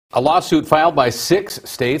A lawsuit filed by 6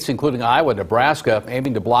 states, including Iowa and Nebraska,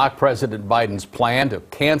 aiming to block President Biden's plan to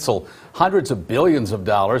cancel hundreds of billions of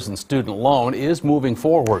dollars in student loan is moving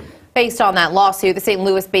forward. Based on that lawsuit, the St.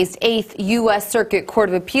 Louis-based 8th U.S. Circuit Court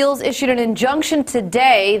of Appeals issued an injunction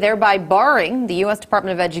today, thereby barring the U.S.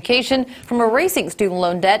 Department of Education from erasing student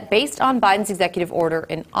loan debt based on Biden's executive order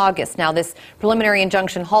in August. Now, this preliminary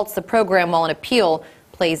injunction halts the program while an appeal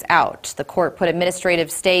plays out. The court put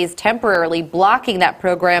administrative stays temporarily blocking that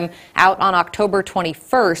program out on October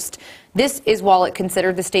 21st. This is while it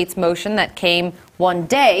considered the state's motion that came one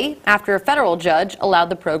day after a federal judge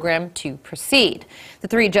allowed the program to proceed. The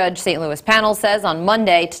 3-judge St. Louis panel says on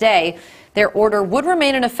Monday, today, their order would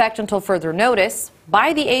remain in effect until further notice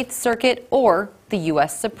by the 8th Circuit or the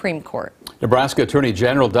U.S. Supreme Court. Nebraska Attorney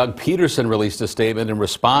General Doug Peterson released a statement in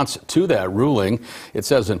response to that ruling. It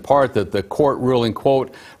says in part that the court ruling,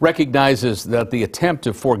 quote, recognizes that the attempt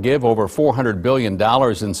to forgive over $400 billion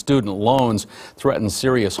in student loans threatens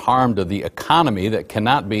serious harm to the economy that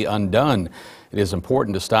cannot be undone. It is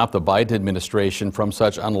important to stop the Biden administration from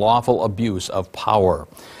such unlawful abuse of power.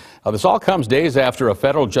 Now, this all comes days after a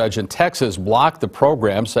federal judge in Texas blocked the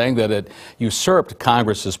program, saying that it usurped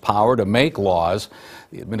Congress's power to make laws.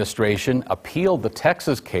 The administration appealed the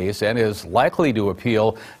Texas case and is likely to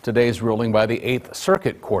appeal today's ruling by the 8th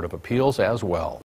Circuit Court of Appeals as well.